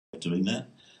doing that.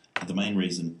 The main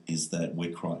reason is that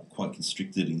we're quite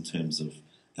constricted in terms of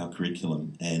our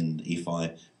curriculum, and if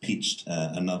I pitched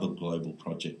another global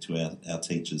project to our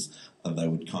teachers, they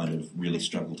would kind of really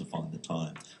struggle to find the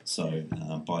time. So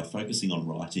by focusing on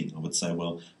writing, I would say,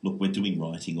 well, look, we're doing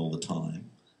writing all the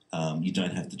time. You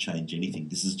don't have to change anything.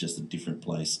 This is just a different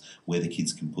place where the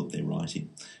kids can put their writing.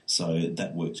 So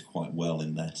that worked quite well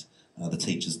in that the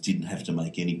teachers didn't have to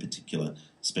make any particular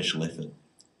special effort.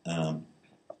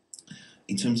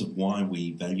 In terms of why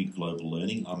we value global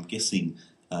learning, I'm guessing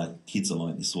kids are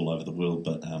like this all over the world,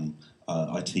 but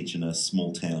I teach in a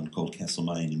small town called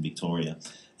Castlemaine in Victoria,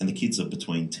 and the kids are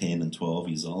between 10 and 12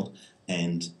 years old,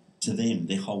 and to them,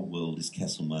 their whole world is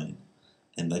Castlemaine,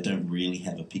 and they don't really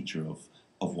have a picture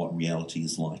of what reality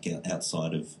is like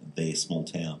outside of their small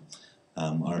town.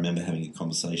 I remember having a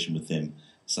conversation with them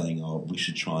saying, oh, we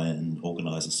should try and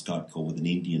organise a Skype call with an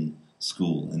Indian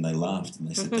school, and they laughed and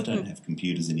they said they don't have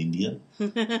computers in India.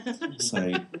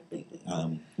 So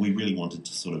we really wanted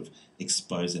to sort of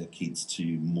expose our kids to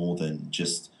more than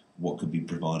just what could be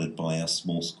provided by our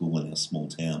small school and our small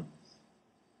town.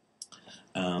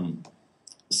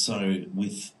 So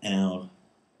with our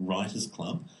Writers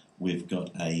Club, we've got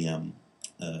a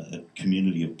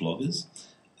community of bloggers.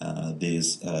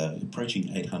 There's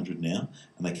approaching 800 now,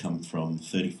 and they come from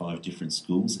 35 different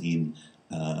schools in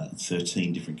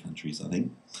 13 different countries, I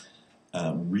think.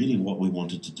 Really what we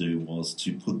wanted to do was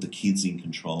to put the kids in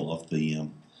control of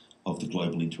the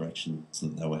global interactions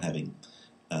that they were having.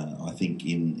 I think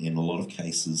in a lot of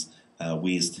cases,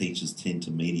 we as teachers tend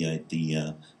to mediate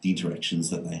the interactions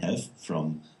that they have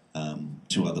from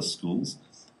to other schools.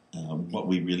 What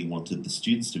we really wanted the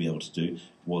students to be able to do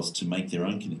was to make their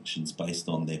own connections based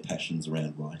on their passions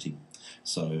around writing.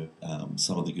 So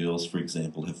some of the girls, for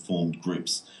example, have formed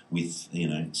groups with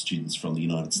students from the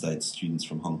United States, students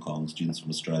from Hong Kong, students from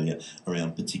Australia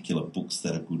around particular books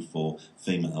that are good for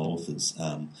female authors.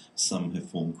 Some have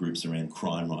formed groups around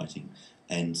crime writing,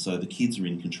 and so the kids are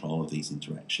in control of these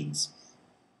interactions.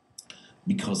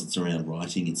 Because it's around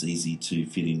writing, it's easy to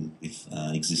fit in with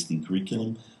existing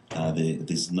curriculum.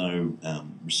 There's no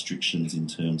restrictions in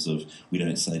terms of, we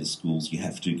don't say to schools, you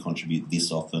have to contribute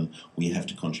this often, or you have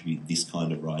to contribute this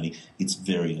kind of writing. It's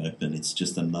very open. It's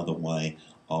just another way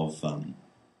of,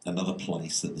 another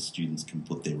place that the students can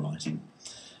put their writing.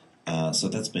 So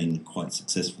that's been quite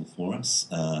successful for us.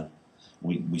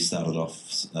 We started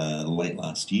off late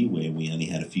last year where we only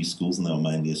had a few schools and they were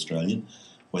mainly Australian.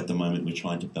 Well, at the moment we're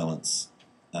trying to balance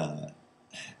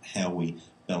how we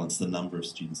balance the number of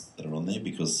students that are on there,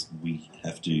 because we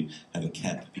have to have a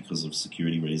cap because of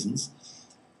security reasons,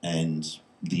 and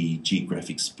the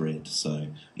geographic spread. So,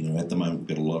 at the moment we've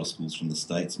got a lot of schools from the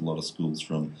States, a lot of schools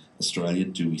from Australia.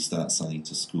 Do we start saying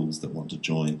to schools that want to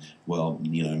join, well,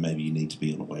 maybe you need to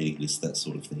be on a waiting list, that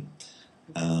sort of thing.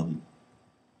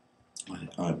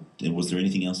 Was there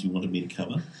anything else you wanted me to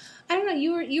cover? I don't know.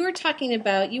 You were talking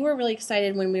about, you were really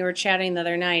excited when we were chatting the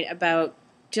other night about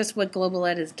just what global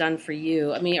ed has done for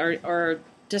you. I mean, or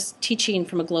just teaching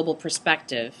from a global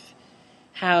perspective,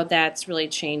 how that's really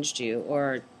changed you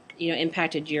or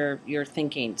impacted your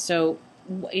thinking. So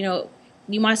you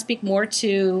want to speak more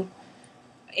to,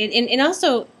 and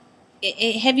also,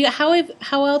 have you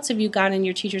how else have you gotten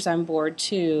your teachers on board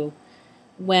too,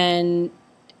 when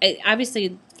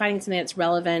obviously finding something that's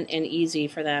relevant and easy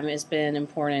for them has been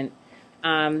important.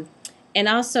 And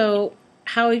also,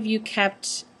 how have you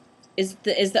kept, is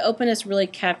the openness really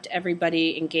kept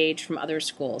everybody engaged from other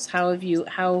schools? How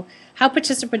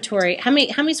participatory, how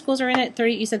many schools are in it?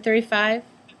 30, you said 35?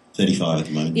 35 at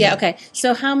the moment. Yeah, okay.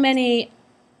 So how many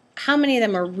of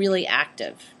them are really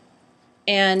active?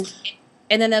 And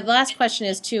then the last question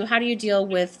is too, how do you deal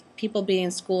with people being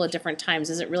in school at different times?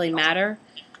 Does it really matter?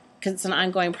 Because it's an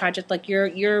ongoing project, like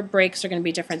your breaks are going to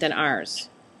be different than ours.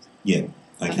 Yeah.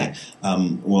 Okay.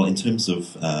 Well, in terms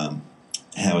of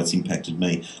how it's impacted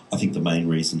me, I think the main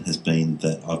reason has been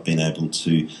that I've been able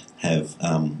to have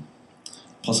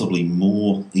possibly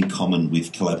more in common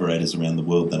with collaborators around the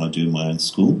world than I do in my own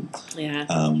school. Yeah.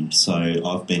 So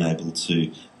I've been able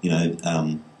to,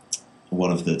 one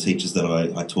of the teachers that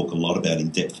I talk a lot about in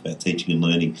depth about teaching and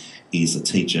learning is a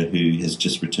teacher who has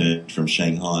just returned from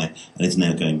Shanghai and is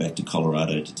now going back to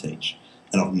Colorado to teach.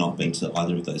 And I've not been to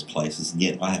either of those places, and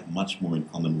yet I have much more in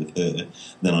common with her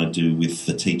than I do with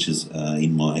the teachers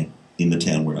in the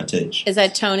town where I teach. Is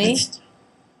that Tony?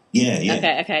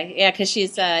 Yeah. Okay. Yeah, because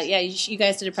she's you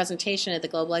guys did a presentation at the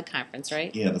Global Ed Conference,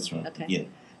 right? Yeah, that's right. Okay. Yeah.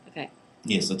 Okay.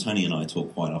 Yeah, so Tony and I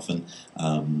talk quite often.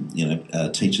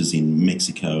 Teachers in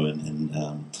Mexico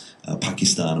and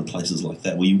Pakistan and places like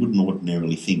that, where you wouldn't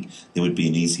ordinarily think there would be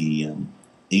an easy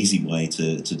easy way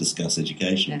to discuss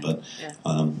education. Yeah. But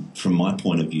Yeah. from my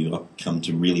point of view, I've come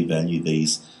to really value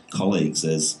these colleagues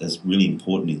as really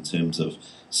important in terms of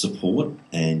support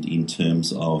and in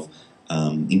terms of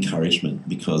encouragement,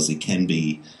 because it can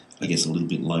be, I guess, a little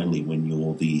bit lonely when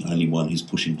you're the only one who's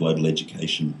pushing global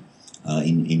education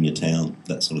in your town,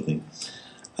 that sort of thing.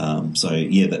 So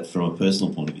yeah, that from a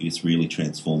personal point of view, it's really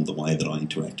transformed the way that I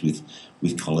interact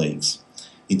with colleagues.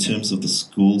 In terms of the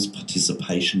schools'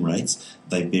 participation rates,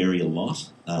 they vary a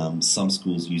lot. Some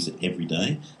schools use it every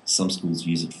day. Some schools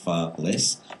use it far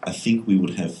less. I think we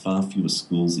would have far fewer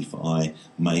schools if I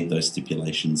made those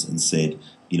stipulations and said,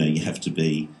 you have to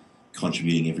be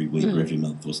contributing every week or every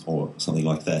month or something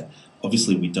like that.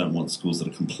 Obviously, we don't want schools that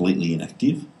are completely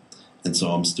inactive. And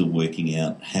so I'm still working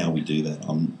out how we do that.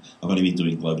 I've only been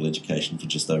doing global education for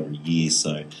just over a year,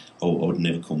 so I would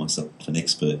never call myself an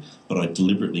expert. But I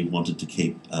deliberately wanted to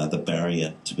keep the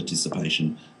barrier to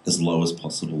participation as low as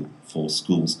possible for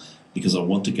schools, because I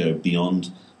want to go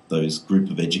beyond those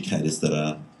group of educators that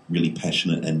are really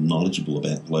passionate and knowledgeable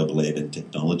about global ed and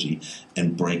technology,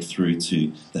 and break through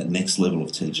to that next level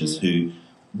of teachers who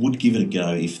would give it a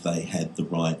go if they had the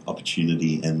right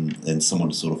opportunity and someone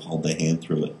to sort of hold their hand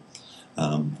through it.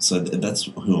 So that's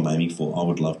who I'm aiming for. I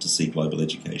would love to see global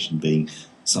education being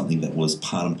something that was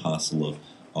part and parcel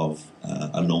of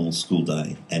a normal school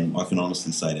day. And I can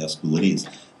honestly say at our school it is.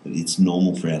 It's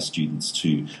normal for our students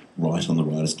to write on the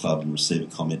Writers Club and receive a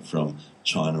comment from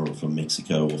China or from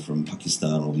Mexico or from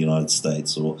Pakistan or the United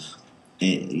States or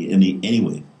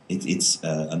anywhere. It's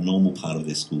a normal part of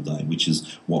their school day, which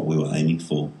is what we were aiming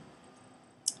for.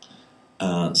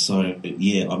 I'm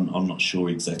not sure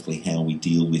exactly how we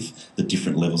deal with the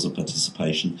different levels of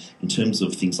participation in terms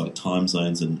of things like time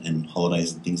zones and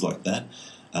holidays and things like that.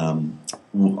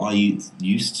 I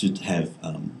used to have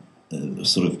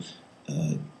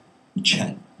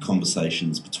chat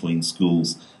conversations between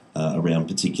schools around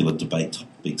particular debate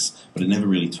topics, but it never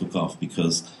really took off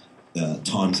because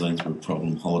time zones were a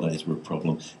problem, holidays were a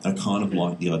problem, and I kind of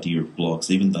like the idea of blogs,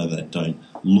 even though they don't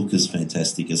look as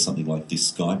fantastic as something like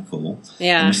this Skype call.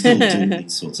 Yeah. And we still do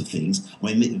these sorts of things.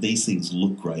 I mean, these things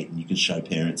look great, and you can show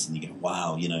parents, and you go,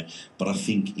 wow, But I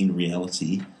think in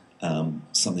reality,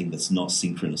 something that's not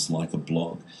synchronous like a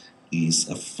blog is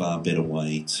a far better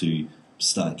way to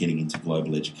start getting into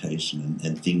global education,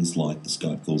 and things like the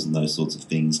Skype calls and those sorts of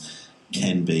things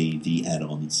can be the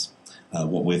add-ons.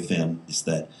 What we've found is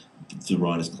that the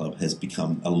Writers Club has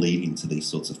become a lead into these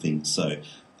sorts of things. So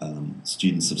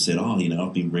students have said,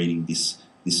 I've been reading this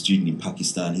student in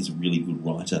Pakistan, he's a really good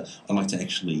writer. I'd like to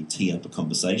actually tee up a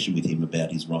conversation with him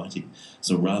about his writing.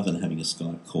 So rather than having a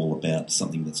Skype call about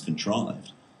something that's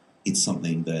contrived, it's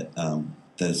something that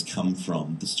that has come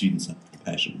from the students'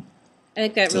 passion. I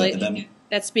think that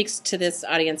that speaks to this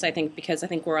audience, I think, because I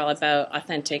think we're all about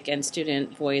authentic and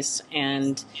student voice,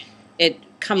 and it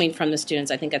coming from the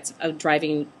students. I think that's a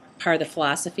driving part of the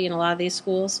philosophy in a lot of these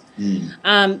schools. Sorry,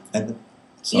 I have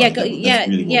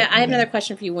another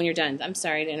question for you when you're done. I'm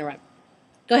sorry to interrupt.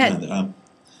 Go ahead.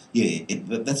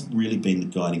 That's really been the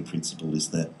guiding principle, is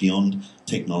that beyond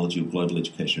technology or global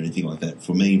education or anything like that,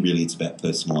 for me, really, it's about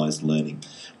personalised learning.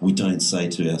 We don't say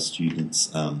to our students,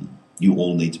 you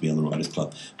all need to be on the Writers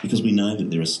Club, because we know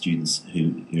that there are students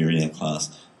who are in our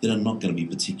class that are not going to be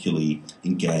particularly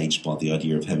engaged by the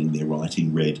idea of having their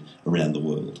writing read around the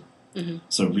world. Mm-hmm.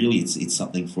 So really it's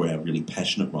something for our really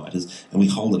passionate writers, and we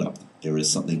hold it up there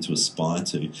as something to aspire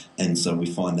to. And so we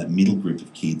find that middle group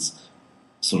of kids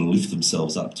sort of lift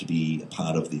themselves up to be a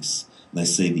part of this. And they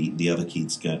see the other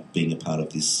kids being a part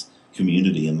of this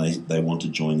community, and they want to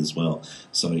join as well.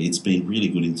 So it's been really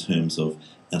good in terms of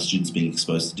our students being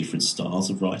exposed to different styles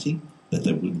of writing that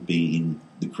they wouldn't be in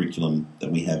the curriculum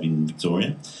that we have in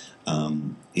Victoria.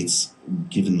 It's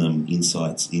given them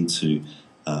insights into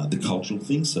the cultural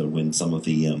things. So when some of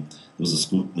there was a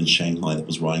school in Shanghai that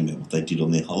was writing about what they did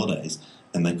on their holidays,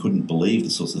 and they couldn't believe the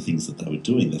sorts of things that they were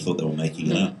doing. They thought they were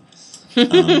making it up.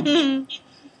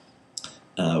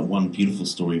 One beautiful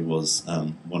story was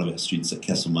one of our students at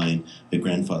Castlemaine, her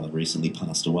grandfather recently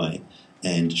passed away,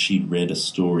 and she'd read a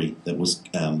story that was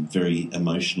very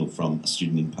emotional from a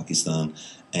student in Pakistan,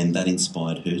 and that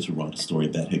inspired her to write a story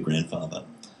about her grandfather.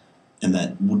 And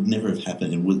that would never have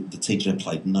happened, and the teacher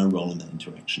played no role in that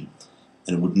interaction.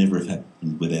 And it would never have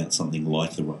happened without something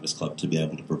like the Writers Club to be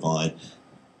able to provide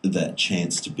that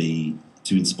chance to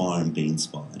inspire and be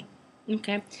inspired.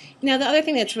 Okay. Now, the other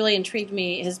thing that's really intrigued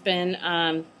me has been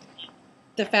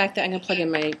the fact that I'm going to plug in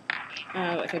my...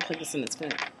 if I plug this in,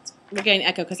 we're getting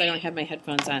echo because I don't have my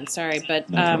headphones on. Sorry, but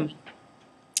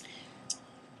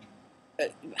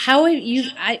how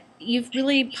you've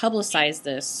really publicized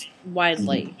this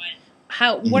widely.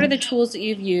 what are the tools that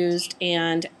you've used,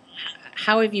 and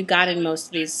how have you gotten most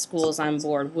of these schools on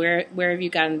board? Where have you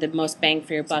gotten the most bang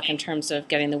for your buck in terms of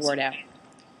getting the word out?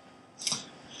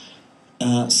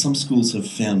 Some schools have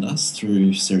found us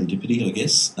through serendipity, I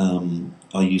guess.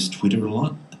 I use Twitter a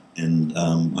lot, and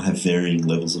I have varying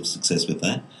levels of success with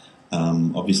that.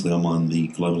 Obviously, I'm on the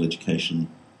Global Education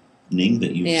Ning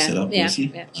that you've set up,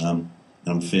 Lucy. And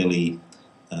I'm fairly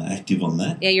active on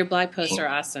that. Yeah, your blog posts are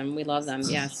awesome. We love them,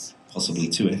 yes. Possibly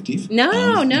too active.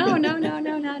 No.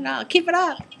 Keep it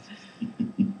up.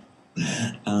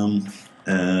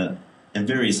 And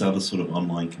various other sort of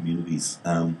online communities.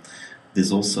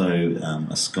 There's also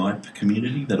a Skype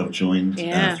community that I've joined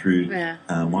through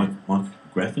Mike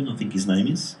Graffin, I think his name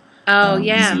is. Oh,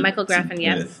 Michael Graffin,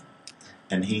 yeah.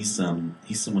 And he's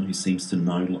someone who seems to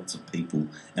know lots of people,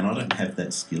 and I don't have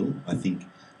that skill. I think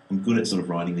I'm good at sort of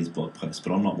writing these blog posts,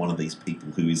 but I'm not one of these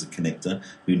people who is a connector,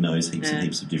 who knows heaps and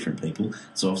heaps of different people.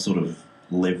 So I've sort of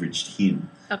leveraged him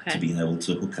to be able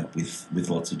to hook up with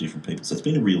lots of different people. So it's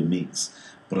been a real mix.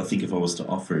 But I think if I was to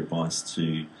offer advice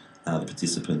to the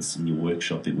participants in your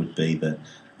workshop, it would be that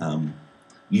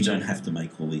you don't have to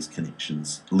make all these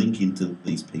connections. Link into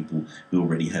these people who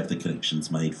already have the connections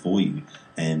made for you,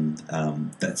 and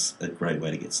that's a great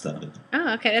way to get started.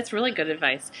 Oh, okay, that's really good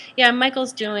advice. Yeah,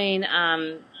 Michael's doing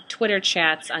Twitter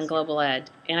chats on Global Ed,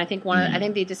 and I think I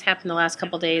think they just happened the last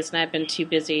couple of days, and I've been too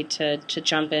busy to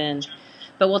jump in.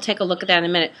 But we'll take a look at that in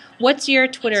a minute. What's your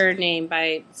Twitter name,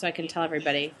 so I can tell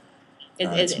everybody?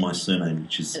 It's my surname,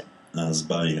 which is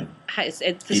Sbaglia.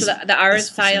 So the R is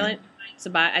silent.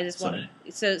 So I just want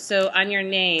so on your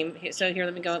name. So here,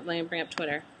 let me bring up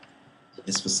Twitter.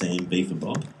 S for Sam, B for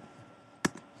Bob.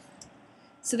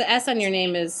 So the S on your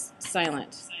name is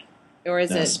silent, or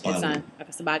is it? Sbaglia. It's on.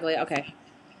 Okay, Sbaglia. Okay.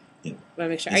 Yep. Want to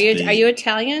make sure. Are you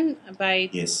Italian by?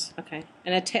 Yes. Okay,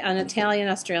 an Italian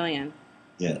Australian.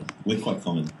 Yeah, we're quite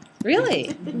common.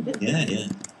 Really? Yeah.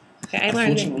 Okay, I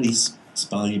learned. Unfortunately,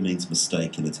 Sbaglia means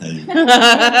mistake in Italian.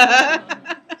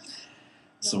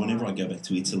 So whenever I go back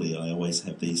to Italy, I always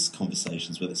have these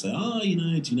conversations where they say, do you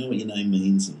know what your name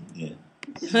means? And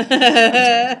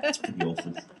it's pretty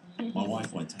awful. My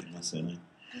wife won't take my surname.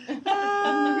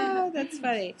 Oh, that's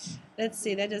funny. Let's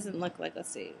see, that doesn't look like,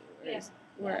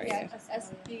 where are you?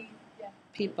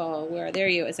 People, there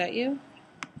you, is that you?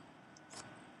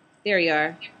 There you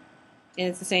are. And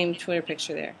it's the same Twitter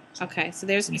picture there. Okay, so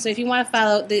if you want to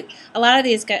follow, a lot of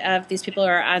these people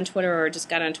are on Twitter or just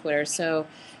got on Twitter, so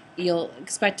you'll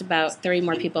expect about 30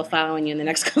 more people following you in the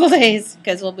next couple of days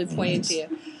because we'll be pointing to you.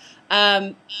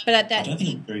 But I don't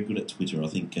think I'm very good at Twitter. I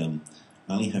think I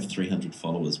only have 300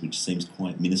 followers, which seems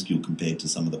quite minuscule compared to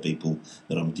some of the people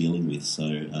that I'm dealing with.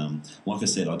 So, like I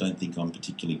said, I don't think I'm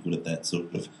particularly good at that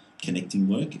sort of connecting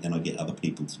work, and I get other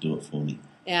people to do it for me.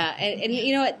 Yeah, and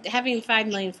you know what? Having 5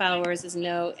 million followers is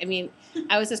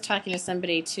I was just talking to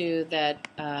somebody, too, that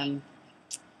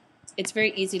it's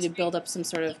very easy to build up some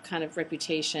sort of kind of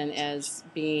reputation as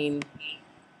being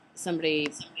somebody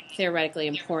theoretically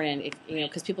important,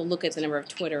 because people look at the number of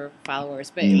Twitter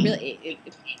followers, but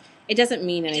it doesn't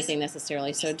mean anything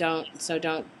necessarily. So don't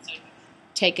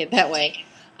take it that way.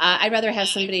 I'd rather have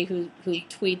somebody who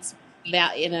tweets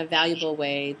in a valuable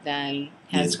way than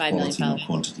has 5 million followers. Not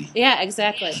quantity. Yeah,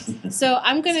 exactly. So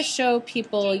I'm going to show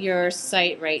people your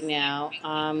site right now.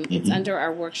 It's under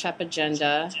our workshop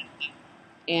agenda.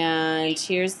 And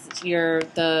here's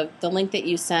the link that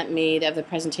you sent me of the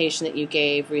presentation that you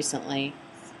gave recently.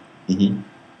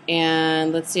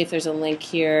 And let's see if there's a link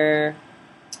here.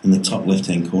 In the top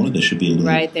left-hand corner, there should be a link.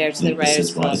 Right there to the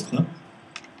Writers Club.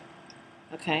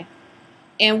 Okay.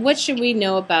 And what should we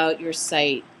know about your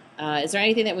site? Is there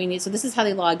anything that we need? So this is how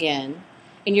they log in.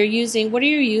 And what are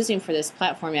you using for this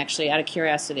platform, actually, out of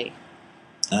curiosity?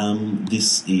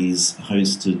 This is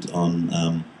hosted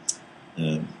on...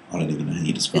 I don't even know how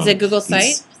you describe it. Is it a Google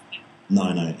site?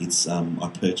 No. It's I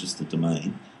purchased the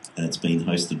domain, and it's been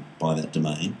hosted by that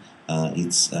domain.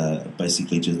 It's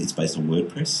basically it's based on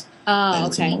WordPress. Oh,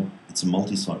 okay. It's a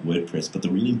multi-site WordPress, but the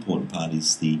really important part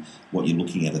is what you're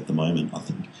looking at the moment. I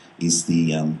think is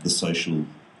the social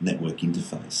network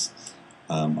interface.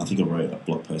 I think I wrote a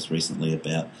blog post recently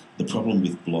about the problem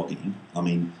with blogging. I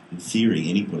mean, in theory,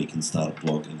 anybody can start a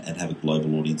blog and have a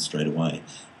global audience straight away.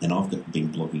 And I've been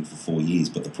blogging for 4 years,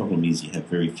 but the problem is you have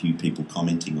very few people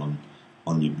commenting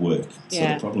on your work. So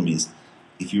the problem is,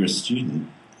 if you're a student,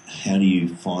 how do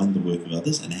you find the work of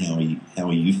others, and how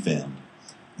are you found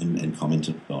and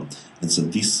commented on? And so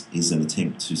this is an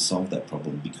attempt to solve that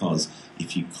problem, because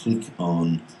if you click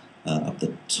on up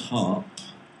the top,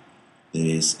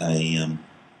 there's an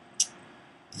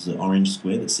orange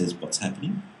square that says what's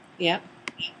happening. Yeah.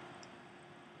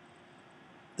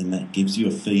 and that gives you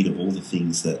a feed of all the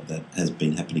things that has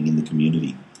been happening in the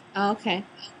community. Oh, okay.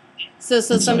 So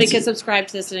somebody could subscribe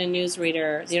to this in a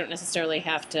newsreader. They don't necessarily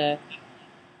have to.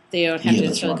 They don't have to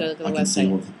that's right. go to the I can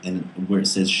website. see and where it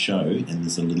says show, and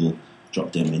there's a little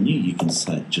drop-down menu, you can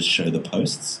say just show the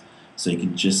posts, so you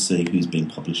can just see who's been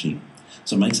publishing.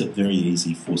 So it makes it very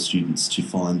easy for students to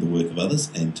find the work of others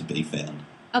and to be found.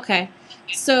 Okay.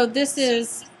 So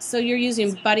you're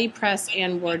using BuddyPress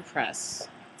and WordPress.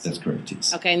 That's correct,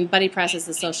 yes. Okay, and BuddyPress is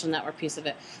the social network piece of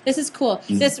it. This is cool.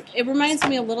 Mm-hmm. It reminds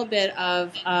me a little bit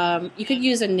of you could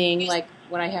use a Ning like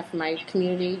what I have for my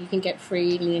community. You can get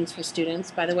free Nings for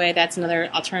students. By the way, that's another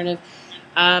alternative.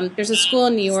 There's a school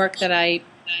in New York that I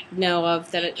know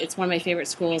of that it's one of my favorite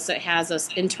schools that has an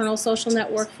internal social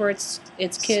network for its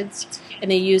kids,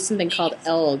 and they use something called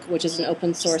ELG, which is an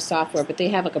open source software, but they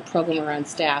have like a programmer on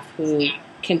staff who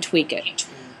can tweak it.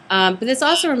 But this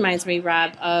also reminds me,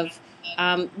 Rob, of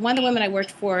one of the women I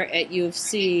worked for at U of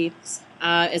C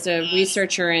is a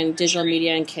researcher in digital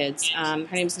media and kids. Her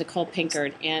name is Nicole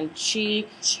Pinkard, and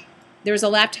there was a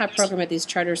laptop program at these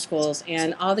charter schools,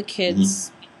 and all the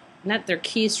kids, not their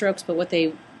keystrokes, but what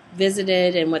they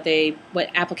visited and what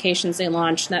applications they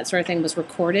launched and that sort of thing was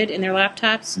recorded in their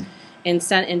laptops and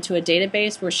sent into a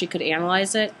database where she could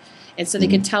analyze it, and so they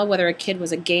could tell whether a kid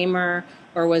was a gamer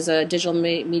or was a digital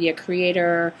media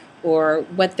creator, or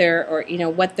what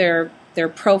their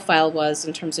profile was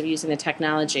in terms of using the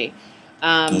technology.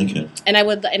 And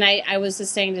I was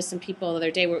just saying to some people the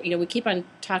other day, where we keep on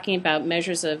talking about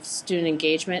measures of student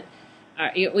engagement.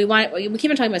 We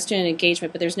keep on talking about student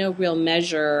engagement, but there's no real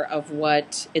measure of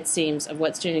what it seems of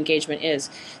what student engagement is.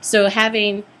 So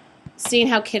seeing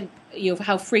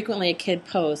how frequently a kid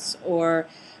posts, or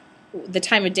the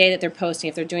time of day that they're posting,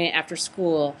 if they're doing it after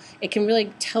school, it can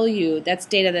really tell you. That's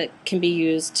data that can be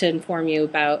used to inform you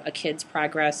about a kid's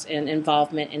progress and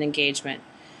involvement and engagement.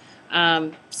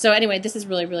 So anyway, this is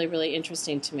really, really, really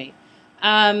interesting to me.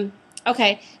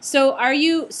 Okay, so are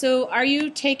you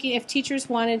taking, if teachers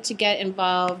wanted to get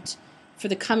involved for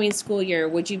the coming school year,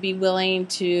 would you be willing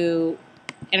to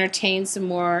entertain some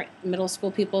more middle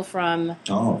school people from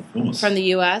the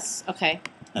U.S.? Okay.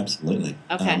 Absolutely.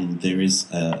 Okay. There is,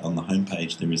 on the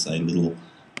homepage, there is a little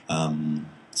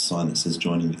sign that says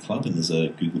joining the club, and there's a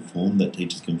Google form that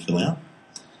teachers can fill out.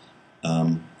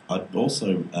 I'd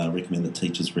also recommend that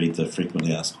teachers read the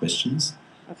frequently asked questions.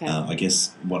 Okay. I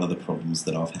guess one of the problems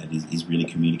that I've had is really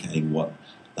communicating what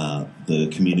the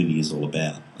community is all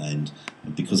about, and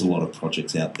because a lot of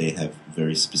projects out there have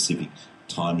very specific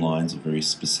timelines or very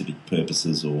specific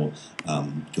purposes or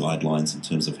guidelines in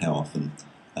terms of how often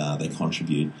they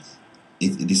contribute,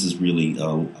 this is really a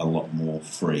lot more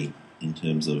free in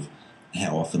terms of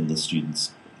how often the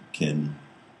students can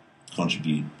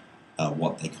contribute,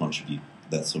 what they contribute,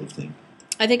 that sort of thing.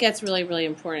 I think that's really, really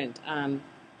important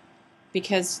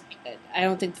because I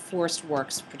don't think the forced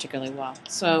works particularly well.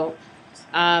 So,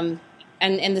 and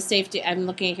the safety. I'm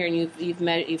looking at here, and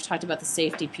you've talked about the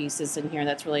safety pieces in here.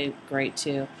 That's really great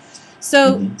too.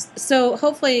 So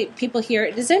hopefully people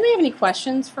here. Does anybody have any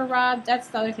questions for Rob? That's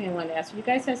the other thing I wanted to ask. Do you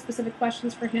guys have specific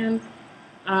questions for him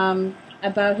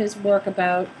about his work,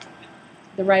 about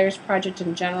the Writers Project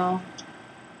in general?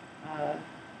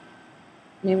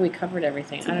 Maybe we covered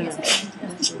everything. I don't know.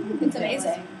 It's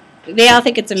amazing. They all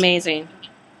think it's amazing.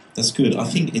 That's good. I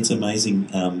think it's amazing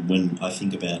when I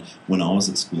think about when I was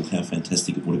at school, how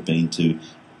fantastic it would have been to,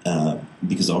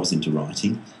 because I was into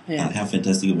writing, how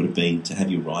fantastic it would have been to have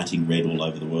your writing read all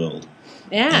over the world.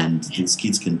 Yeah. And these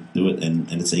kids can do it,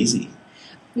 and it's easy.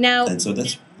 Now, and so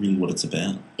that's really what it's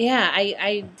about. Yeah,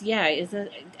 I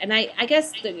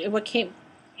guess what came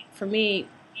for me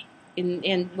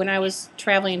in when I was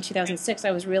traveling in 2006,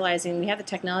 I was realizing we have the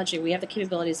technology, we have the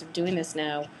capabilities of doing this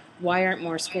now. Why aren't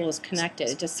more schools connected?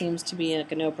 It just seems to be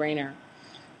like a no-brainer.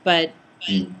 But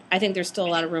I think there's still a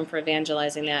lot of room for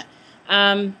evangelizing that.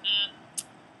 Are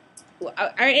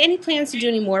any plans to do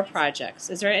any more projects?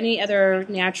 Is there any other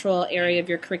natural area of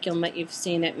your curriculum that you've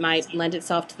seen that might lend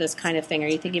itself to this kind of thing? Are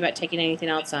you thinking about taking anything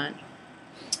else on?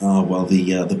 Well,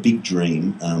 the big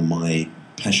dream, my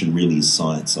passion really is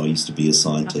science. I used to be a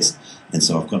scientist, and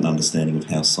so I've got an understanding of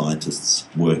how scientists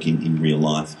work in real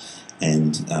life,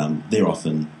 and they're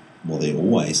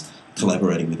always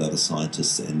collaborating with other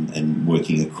scientists and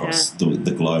working across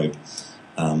the globe.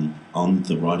 On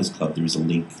the Writers Club, there is a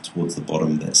link towards the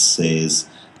bottom that says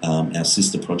our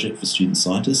sister project for student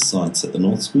scientists, Science at the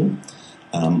North School.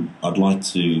 I'd like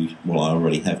to, I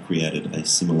already have created a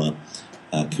similar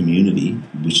community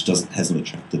which hasn't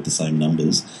attracted the same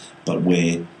numbers, but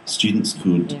where students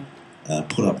could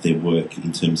put up their work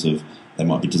in terms of they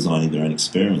might be designing their own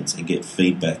experiments and get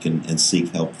feedback and seek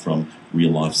help from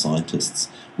real-life scientists.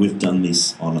 We've done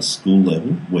this on a school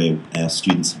level where our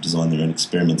students have designed their own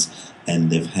experiments and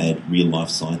they've had real-life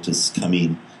scientists come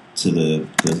in to the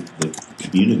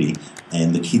community,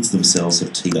 and the kids themselves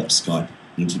have teed up Skype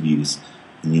interviews.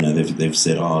 And, they've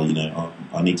said,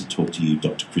 I need to talk to you,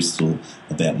 Dr. Crystal,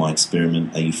 about my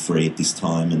experiment. Are you free at this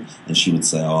time? And she would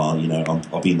say,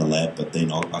 I'll be in the lab, but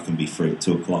then I can be free at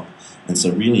 2 o'clock. And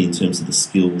so really in terms of the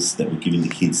skills that we're giving the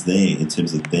kids there, in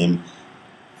terms of them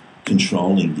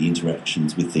controlling the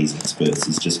interactions with these experts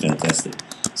is just fantastic.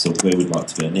 So where we'd like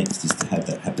to go next is to have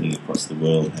that happening across the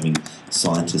world, having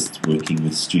scientists working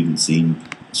with students in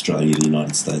Australia, the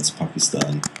United States,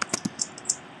 Pakistan,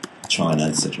 China,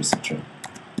 etc., etc.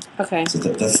 Okay. So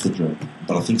that's the dream.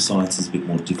 But I think science is a bit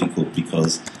more difficult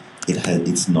because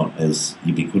it's not as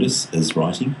ubiquitous as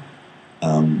writing.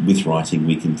 With writing,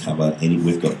 we can cover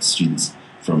we've got students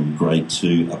from grade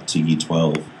 2 up to year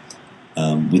 12.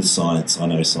 With science, I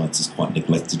know science is quite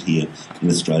neglected here in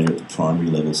Australia at the primary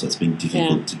level, so it's been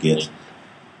difficult to get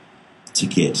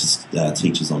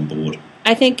teachers on board.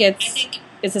 I think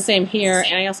it's the same here,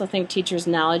 and I also think teachers'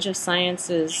 knowledge of science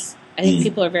is. I think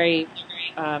people are very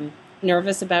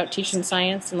nervous about teaching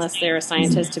science unless they're a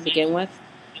scientist to begin with.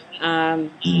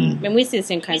 And we see the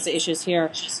same kinds of issues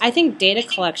here. I think data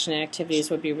collection activities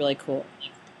would be really cool.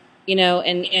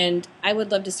 And I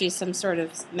would love to see some sort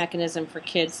of mechanism for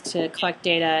kids to collect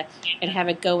data and have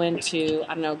it go into,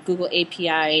 Google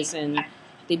APIs, and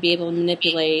they'd be able to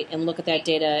manipulate and look at that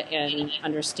data and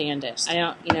understand it.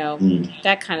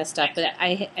 That kind of stuff. But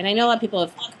I know a lot of people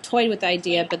have toyed with the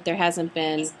idea, but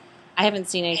I haven't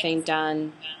seen anything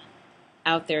done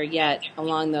out there yet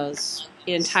along those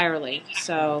entirely.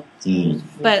 So,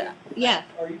 but yeah.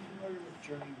 Are you familiar with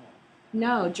Journey North?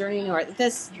 No, Journey North.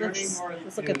 Let's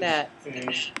look at that. An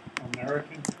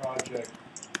American project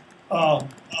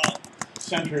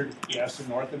centered, yes, in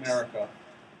North America,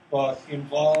 but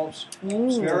involves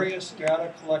various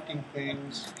data collecting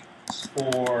things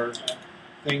for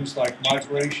things like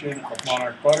migration of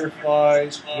monarch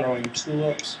butterflies, growing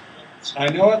tulips. I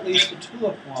know at least the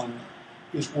tulip one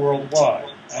is worldwide.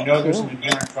 I know there's an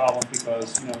inherent problem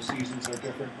because seasons are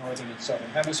different, northern and southern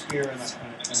hemisphere, and that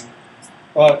kind of thing.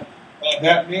 But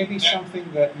that may be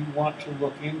something that you want to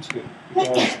look into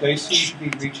because they seem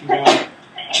to be reaching out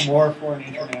more for an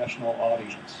international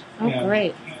audience. Oh,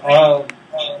 great!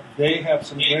 They have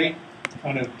some great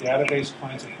kind of database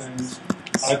kinds of things.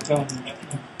 I've done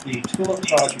the tulip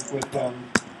project with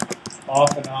them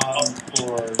off and on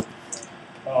for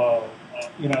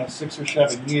 6 or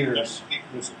 7 years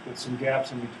with some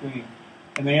gaps in between.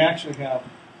 And they actually have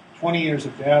 20 years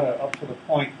of data up to the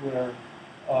point where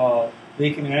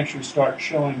they can actually start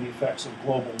showing the effects of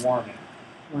global warming.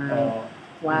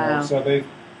 Wow. So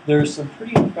there's some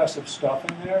pretty impressive stuff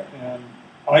in there, and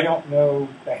I don't know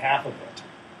the half of it.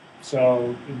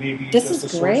 So it may be this just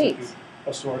is great.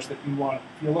 A source that you want.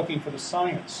 If you're looking for the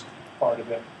science part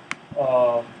of it,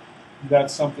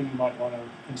 that's something you might want to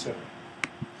consider.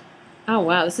 Oh,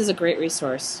 wow. This is a great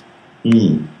resource.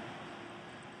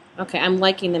 Okay, I'm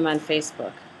liking them on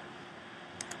Facebook.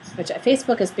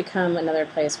 Facebook has become another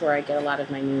place where I get a lot of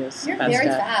my news. You're about very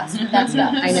stuff. fast with that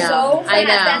stuff. I know. So fast. I know.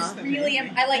 That's really.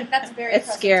 That's very.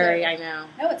 It's scary. Too. I know.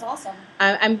 No, it's awesome.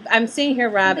 I'm sitting here,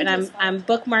 Rob, and I'm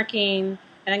bookmarking,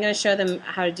 and I'm going to show them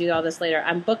how to do all this later.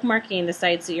 I'm bookmarking the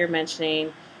sites that you're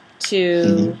mentioning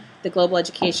to the Global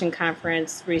Education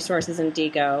Conference resources in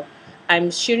Digo.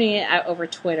 I'm shooting it out over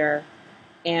Twitter.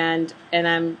 And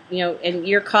I'm, and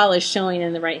your call is showing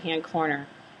in the right-hand corner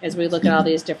as we look at all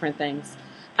these different things.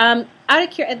 Out of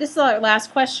curiosity, this is our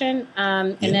last question,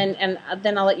 and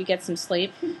then I'll let you get some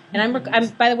sleep. And I'm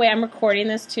by the way, I'm recording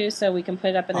this too, so we can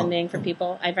put it up in the thing for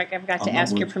people. I've got to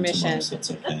ask your permission. So it's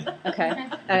okay.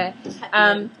 Okay.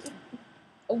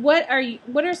 What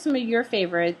are some of your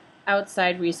favorite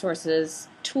outside resources,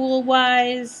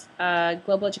 tool-wise,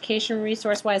 global education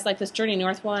resource-wise, like this Journey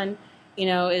North one?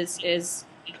 Is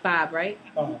Bob, right?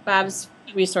 Bob's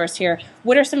resource here.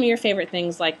 What are some of your favorite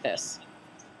things like this?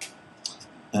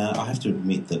 I have to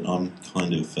admit that I'm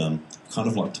kind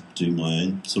of like to do my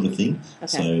own sort of thing. Okay.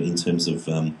 So in terms of,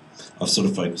 I've sort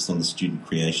of focused on the student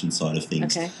creation side of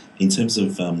things. Okay. In terms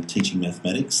of teaching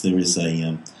mathematics, there is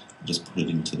I'll just put it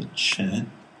into the chat.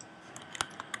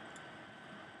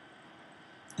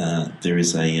 There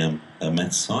is a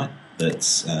maths site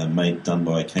that's done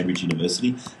by Cambridge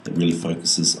University that really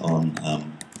focuses on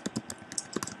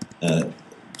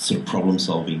sort of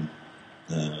problem-solving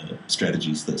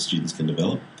strategies that students can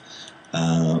develop.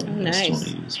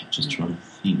 Nice. Just trying to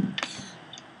think.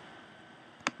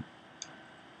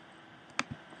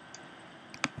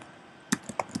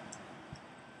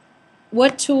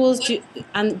 What tools do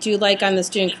you like on the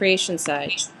student creation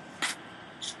side?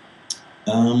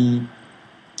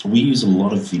 We use a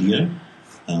lot of video.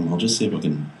 I'll just see if I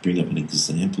can bring up an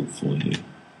example for you.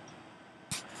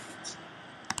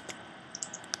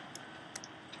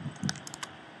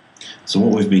 So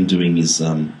what we've been doing is,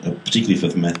 particularly for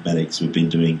the mathematics, we've been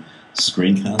doing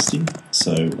screencasting.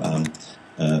 So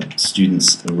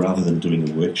students, rather than doing a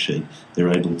worksheet,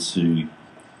 they're able to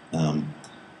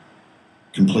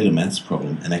complete a maths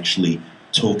problem and actually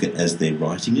talk it as they're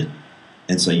writing it.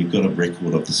 And so you've got a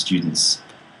record of the students'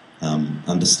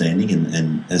 understanding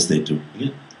and as they're doing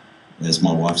it. As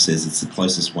my wife says, it's the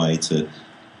closest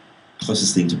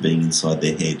thing to being inside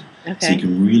their head. Okay. So you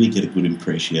can really get a good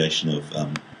appreciation of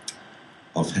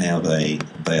how they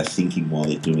are thinking while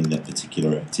they're doing that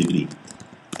particular activity.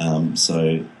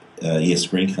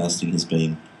 Screencasting has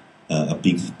been a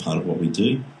big part of what we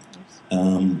do.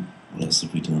 What else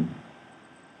have we done?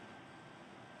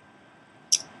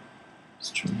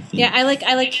 Just trying to think. Yeah, I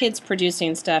like kids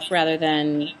producing stuff rather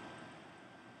than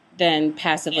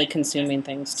passively consuming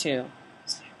things too.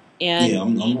 And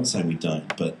I'm not saying we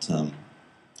don't, but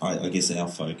I guess our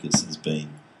focus has been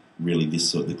really this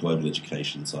sort of the global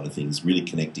education side of things, really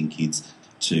connecting kids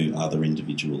to other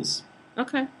individuals.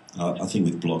 Okay. I think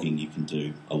with blogging you can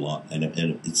do a lot, and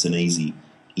it's an easy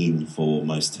in for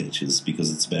most teachers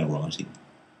because it's about writing.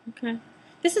 Okay.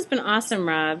 This has been awesome,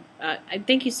 Rob. I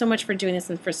thank you so much for doing this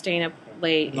and for staying up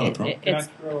late. Not a problem. Can I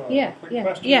throw a quick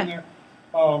question in there?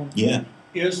 Yeah.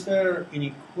 Is there an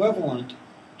equivalent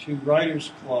to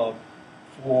Writers Club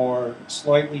for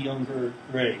slightly younger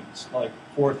grades, like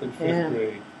 4th and 5th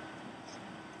grade?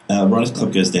 Writers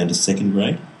Club goes down to 2nd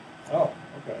grade. Oh,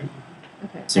 okay.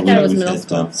 Okay. So I thought it was we've middle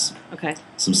had school. Okay.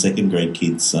 some 2nd grade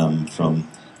kids from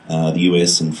the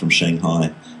US and from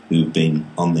Shanghai who've been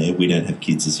on there. We don't have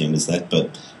kids as young as that,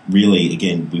 but really,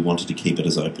 again, we wanted to keep it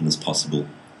as open as possible.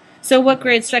 So what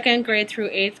grade? 2nd grade through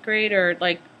 8th grade, or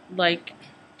like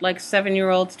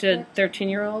 7-year-olds to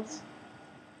 13-year-olds?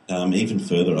 Even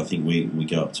further, I think we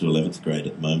go up to 11th grade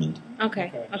at the moment.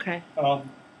 Okay.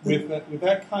 With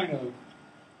that kind of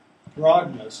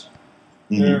broadness,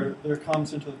 there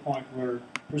comes into the point where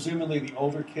presumably the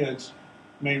older kids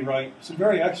may write some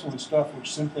very excellent stuff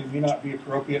which simply may not be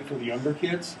appropriate for the younger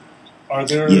kids. Are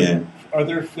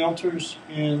there filters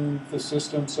in the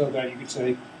system so that you could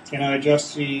say, can I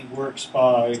just see works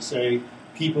by, say,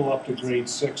 people up to grade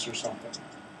 6 or something?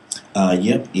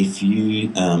 Yep. If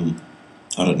you, I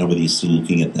don't know whether you're still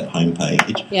looking at that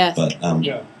homepage. Yes. But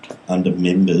under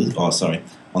members,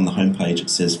 on the homepage it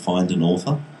says find an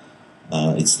author.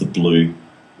 It's the blue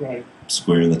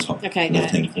square in the top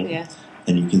left-hand corner. Yeah.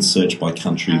 And you can search by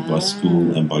country, by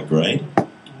school, and by grade.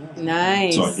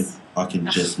 Nice. So I can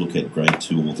just look at grade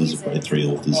 2 authors or grade 3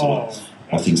 authors or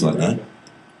things like that.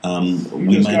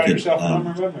 We make it.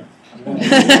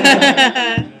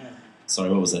 Sorry,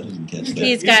 what was that? I didn't catch that.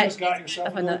 He's got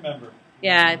yourself a member.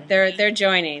 Yeah, they're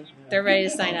joining. They're ready to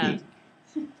sign up.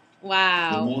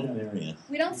 Wow. The more the merrier.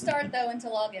 We don't start though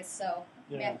until August, so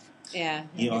Yeah. Yeah,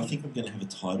 I think I'm going to have a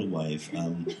tidal wave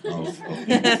of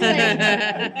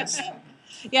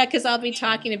Yeah, because I'll be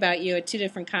talking about you at 2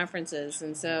 different conferences,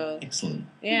 and so excellent.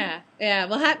 Yeah.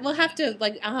 We'll have to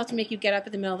I'll have to make you get up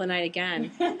in the middle of the night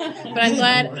again. But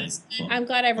I'm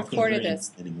glad I recorded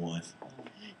this. Wife.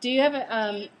 Do you have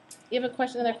a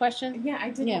question? Another question? Yeah, I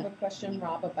did have a question,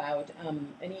 Rob, about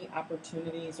any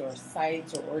opportunities or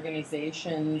sites or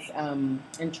organizations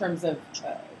in terms of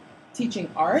teaching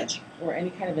art or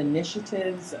any kind of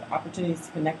initiatives, opportunities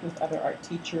to connect with other art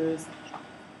teachers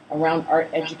around art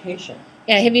education.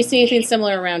 Yeah, have you seen anything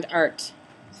similar around art?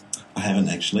 I haven't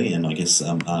actually, and I guess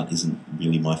art isn't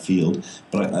really my field.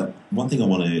 But one thing I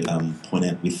want to point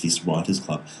out with this Writers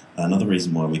Club, another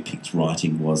reason why we picked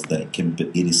writing was that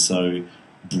it is so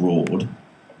broad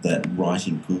that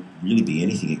writing could really be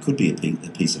anything. It could be a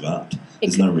piece of art.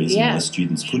 There's no reason why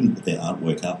students couldn't put their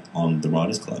artwork up on the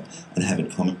Writers Club and have it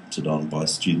commented on by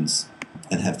students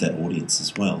and have that audience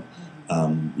as well.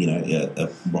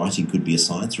 Writing could be a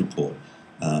science report.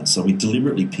 So we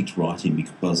deliberately picked writing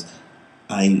because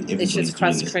everybody's doing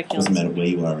it. It doesn't matter where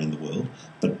you are in the world,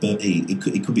 but it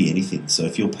could be anything. So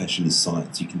if your passion is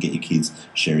science, you can get your kids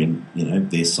sharing,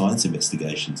 their science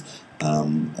investigations.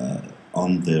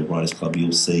 On the Writers Club,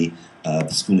 you'll see the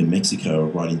school in Mexico are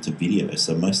right into video.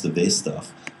 So most of their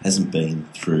stuff hasn't been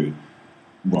through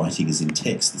writing as in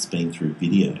text; it's been through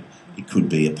video. It could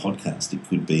be a podcast, it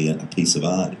could be a piece of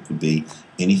art, it could be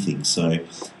anything. So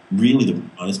really the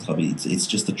Writers Club, it's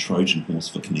just a Trojan horse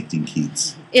for connecting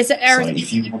kids. So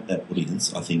if you want that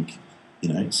audience, I think,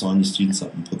 sign your students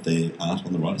up and put their art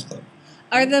on the Writers Club.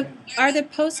 Are the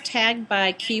posts tagged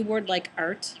by keyword like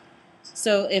art?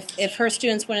 So if her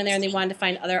students went in there and they wanted to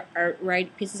find other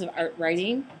pieces of art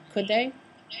writing, could they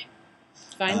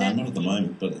find it? Not at the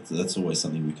moment, but that's always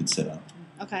something we could set up.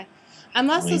 Okay. I'm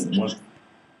also.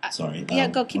 Sorry. Yeah,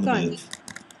 keep going.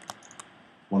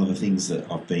 One of the things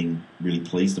that I've been really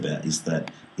pleased about is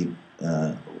that the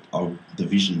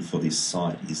vision for this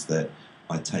site is that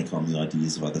I take on the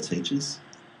ideas of other teachers.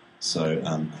 So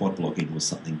quad blogging was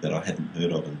something that I hadn't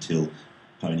heard of until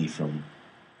Pony from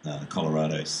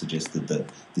Colorado suggested that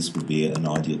this would be an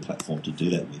ideal platform to do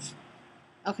that with.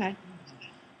 Okay.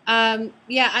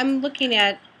 Yeah, I'm looking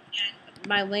at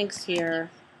my links here.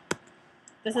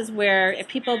 This is where if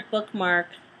people bookmark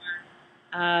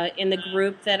in the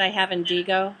group that I have in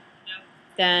Digo,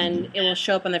 then it will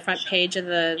show up on the front page of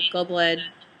the Global Ed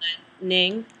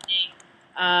Ning.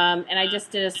 And I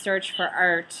just did a search for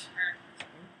art,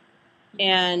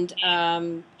 and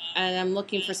I'm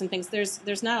looking for some things.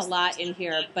 There's not a lot in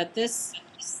here, but this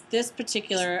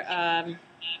particular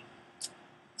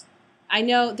I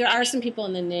know there are some people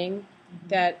in the Ning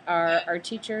that are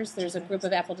teachers. There's a group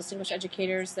of Apple Distinguished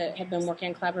Educators that have been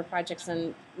working on collaborative projects,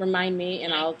 and remind me,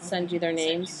 and I'll send you their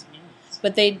names.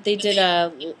 But they did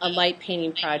a light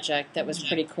painting project that was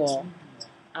pretty cool.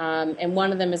 And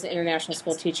one of them is an international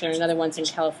school teacher, and another one's in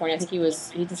California. I think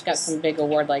he just got some big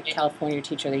award like California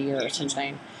Teacher of the Year or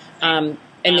something.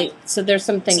 So there's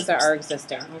some things that are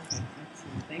existing.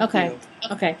 Okay.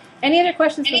 Okay. Any other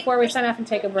questions before we sign off and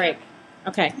take a break?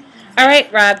 Okay. All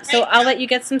right, Rob. So I'll let you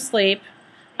get some sleep.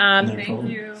 Thank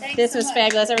you. This was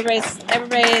fabulous. Everybody's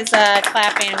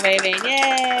clapping and waving.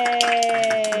 Yay!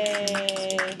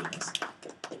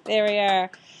 There we are.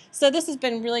 So this has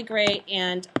been really great.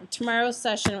 And tomorrow's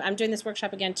session, I'm doing this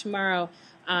workshop again tomorrow.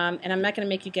 And I'm not going to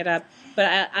make you get up,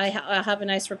 but I'll have a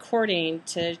nice recording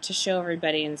to show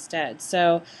everybody instead.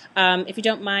 So if you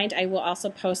don't mind, I will also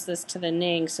post this to the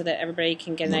Ning so that everybody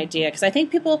can get an idea. Because I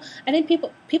think people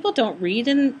don't read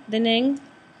in the Ning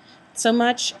so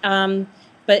much,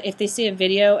 but if they see a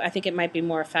video, I think it might be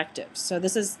more effective. So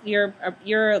this is your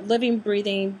living,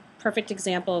 breathing, perfect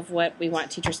example of what we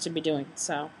want teachers to be doing.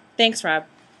 So thanks, Rob.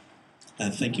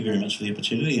 Thank you very much for the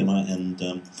opportunity, and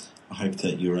I hope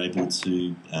that you're able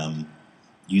to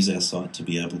use our site to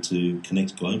be able to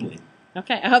connect globally.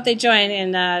 Okay, I hope they join,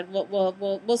 and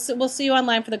we'll see you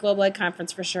online for the Global Ed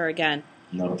Conference for sure again.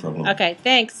 Not a problem. Okay,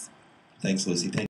 thanks. Thanks, Lucy.